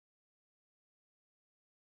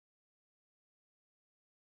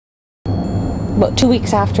about 2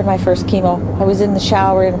 weeks after my first chemo, I was in the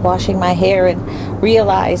shower and washing my hair and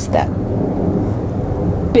realized that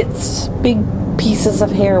big pieces of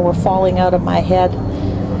hair were falling out of my head,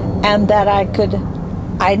 and that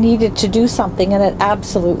I needed to do something, and it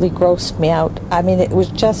absolutely grossed me out. I mean, it was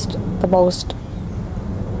just the most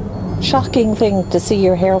shocking thing to see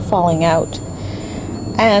your hair falling out.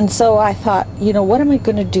 And so I thought, you know, what am I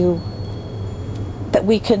going to do that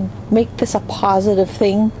we can make this a positive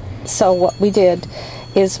thing? So what we did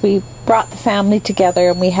is we brought the family together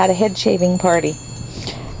and we had a head shaving party.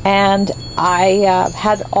 And I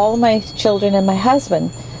had all of my children and my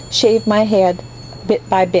husband shave my head bit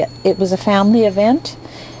by bit. It was a family event,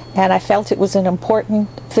 and I felt it was an important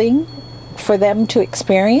thing for them to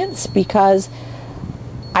experience, because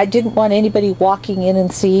I didn't want anybody walking in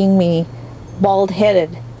and seeing me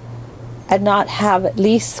bald-headed and not have at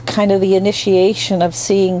least kind of the initiation of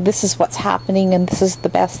seeing this is what's happening and this is the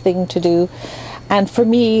best thing to do. And for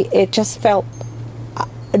me, it just felt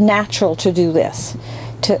natural to do this,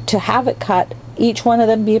 to have it cut, each one of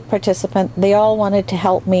them be a participant. They all wanted to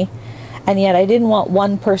help me, and yet I didn't want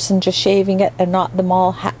one person just shaving it and not them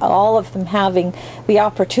all of them having the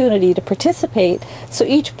opportunity to participate. So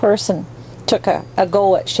each person took a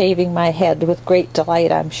go at shaving my head with great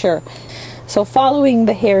delight, I'm sure. So following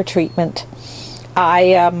the hair treatment,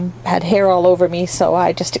 I had hair all over me, so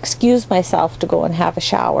I just excused myself to go and have a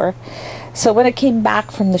shower. So when I came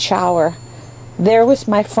back from the shower, there was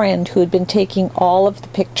my friend who had been taking all of the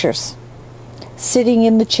pictures, sitting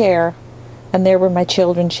in the chair, and there were my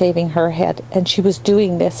children shaving her head, and she was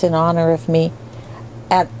doing this in honor of me.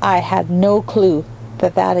 And I had no clue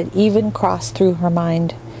that that had even crossed through her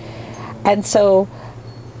mind. And so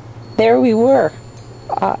there we were,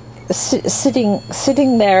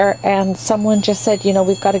 sitting there, and someone just said, you know,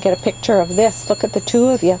 we've got to get a picture of this. Look at the two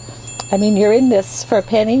of you. I mean, you're in this for a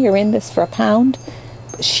penny, you're in this for a pound.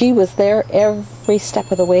 She was there every step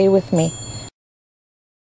of the way with me.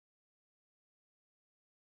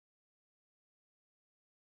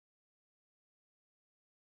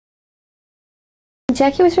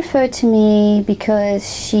 Jackie was referred to me because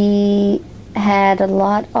she had a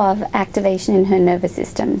lot of activation in her nervous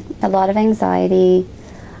system, a lot of anxiety,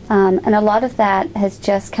 and a lot of that has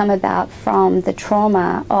just come about from the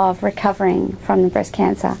trauma of recovering from the breast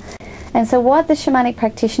cancer. And so what the shamanic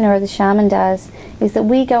practitioner or the shaman does is that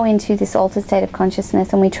we go into this altered state of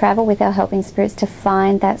consciousness and we travel with our helping spirits to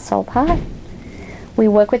find that soul part. We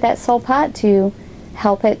work with that soul part to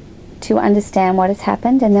help it to understand what has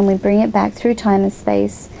happened, and then we bring it back through time and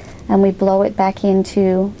space and we blow it back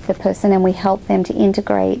into the person, and we help them to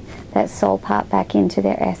integrate that soul part back into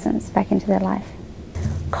their essence, back into their life.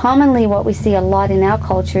 Commonly what we see a lot in our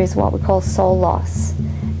culture is what we call soul loss,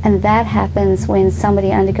 and that happens when somebody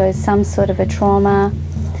undergoes some sort of a trauma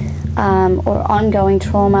or ongoing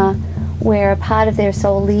trauma where a part of their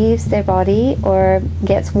soul leaves their body or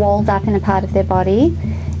gets walled up in a part of their body.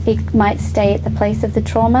 It might stay at the place of the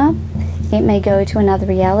trauma, it may go to another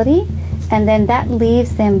reality, and then that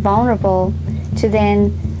leaves them vulnerable to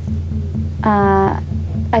then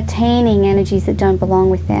attaining energies that don't belong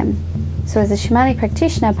with them. So as a shamanic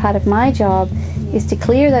practitioner, part of my job is to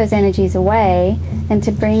clear those energies away and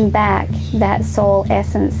to bring back that soul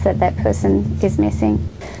essence that that person is missing.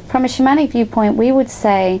 From a shamanic viewpoint, we would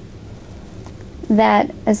say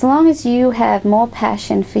that as long as you have more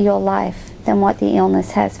passion for your life than what the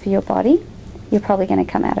illness has for your body, you're probably going to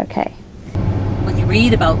come out okay. When you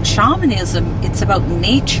read about shamanism, it's about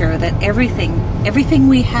nature, that everything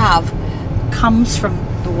we have comes from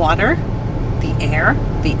the water, the air,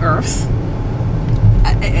 the earth,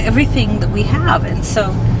 everything that we have. And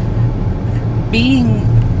so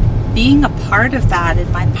being a part of that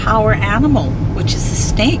in my power animal, which is a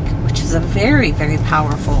snake, which is a very, very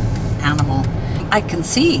powerful animal, I can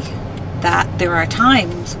see that there are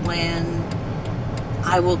times when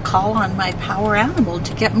I will call on my power animal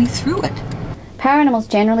to get me through it. Power animals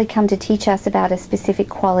generally come to teach us about a specific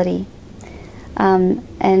quality,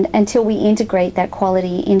 and until we integrate that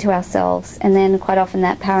quality into ourselves, and then quite often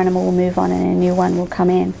that power animal will move on and a new one will come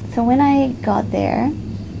in. So when I got there,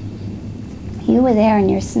 you were there and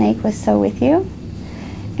your snake was so with you,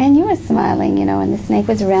 and you were smiling, you know, and the snake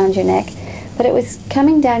was around your neck, but it was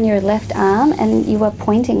coming down your left arm and you were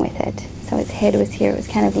pointing with it. So its head was here, it was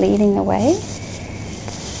kind of leading the way.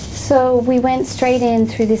 So we went straight in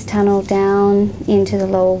through this tunnel down into the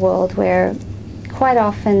lower world, where quite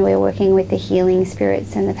often we're working with the healing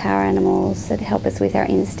spirits and the power animals that help us with our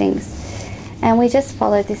instincts. And we just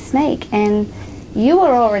followed this snake, and you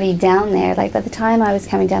were already down there. Like by the time I was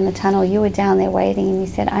coming down the tunnel, you were down there waiting, and you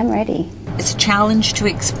said, I'm ready. It's a challenge to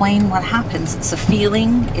explain what happens. It's a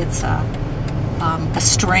feeling, it's a a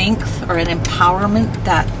strength or an empowerment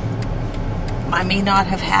that I may not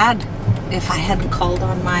have had if I hadn't called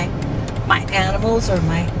on my animals or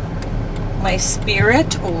my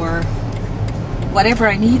spirit or whatever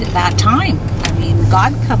I need at that time. I mean,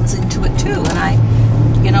 God comes into it too,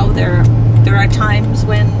 and you know, there are times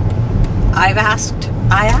when I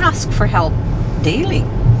ask for help daily.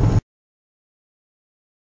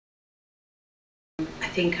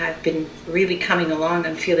 I think I've been really coming along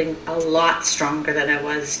and feeling a lot stronger than I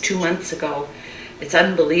was 2 months ago. It's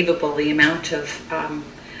unbelievable the amount of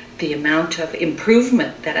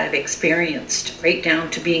improvement that I've experienced, right down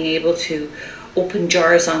to being able to open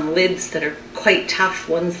jars on lids that are quite tough,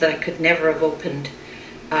 ones that I could never have opened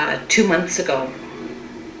 2 months ago.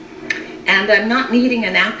 And I'm not needing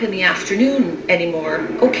a nap in the afternoon anymore.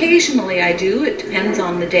 Occasionally I do, it depends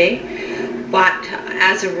on the day, but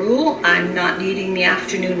as a rule I'm not needing the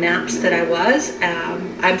afternoon naps that I was.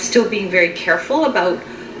 I'm still being very careful about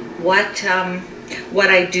what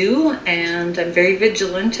I do, and I'm very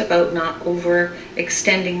vigilant about not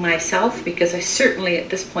overextending myself, because I certainly at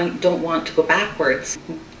this point don't want to go backwards.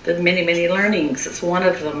 The many learnings, it's one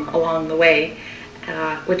of them along the way,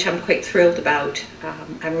 which I'm quite thrilled about.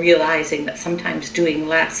 I'm realizing that sometimes doing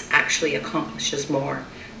less actually accomplishes more,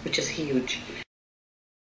 which is huge.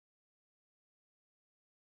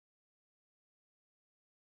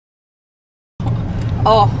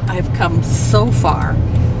 Oh, I've come so far.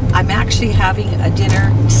 I'm actually having a dinner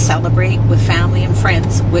to celebrate with family and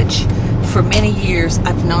friends, which for many years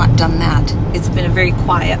I've not done that. It's been a very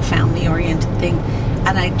quiet, family-oriented thing,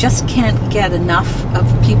 and I just can't get enough of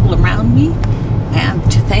people around me, and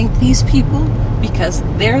to thank these people because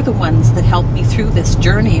they're the ones that helped me through this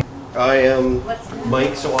journey. I am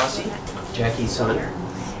Mike Sawasy, Jackie's son,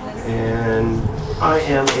 and I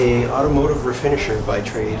am a automotive refinisher by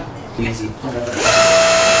trade. Easy.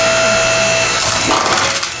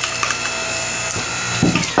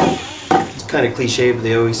 Kind of cliche, but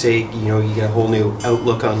they always say, you know, you get a whole new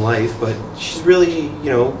outlook on life, but she's really, you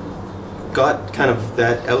know, got kind of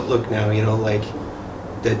that outlook now, you know, like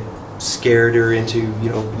that scared her into, you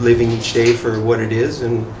know, living each day for what it is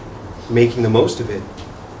and making the most of it,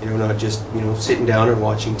 you know, not just, you know, sitting down and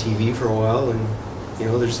watching TV for a while, and, you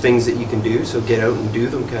know, there's things that you can do, so get out and do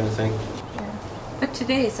them kind of thing. Yeah. But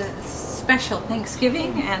today is a special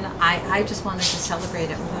Thanksgiving, and I just wanted to celebrate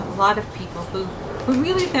it with a lot of people who were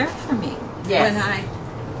really there for me. Yes.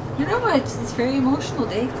 When you know, it's a very emotional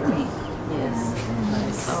day for me.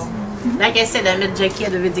 Yes. So, like I said, I met Jackie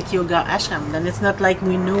at the Vedic Yoga Ashram, and it's not like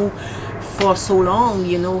we knew for so long,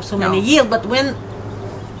 you know, so many years, but when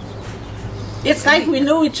it's like we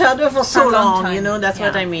know each other for so long, you know, that's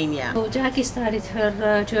what I mean, yeah. So Jackie started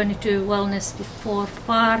her journey to wellness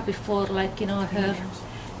far before, like, you know, her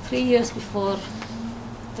 3 years before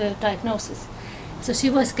the diagnosis. So she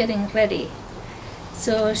was getting ready.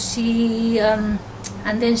 So she, and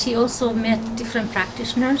then she also met different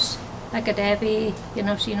practitioners, like a Debbie, you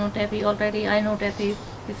know, she knew Debbie already, I know Debbie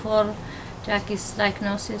before Jackie's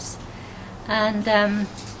diagnosis. And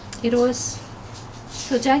it was,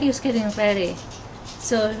 so Jackie was getting ready.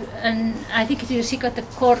 So, and I think she got the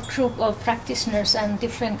core group of practitioners and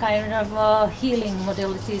different kind of healing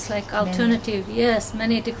modalities, like alternative, yes,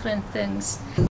 many different things.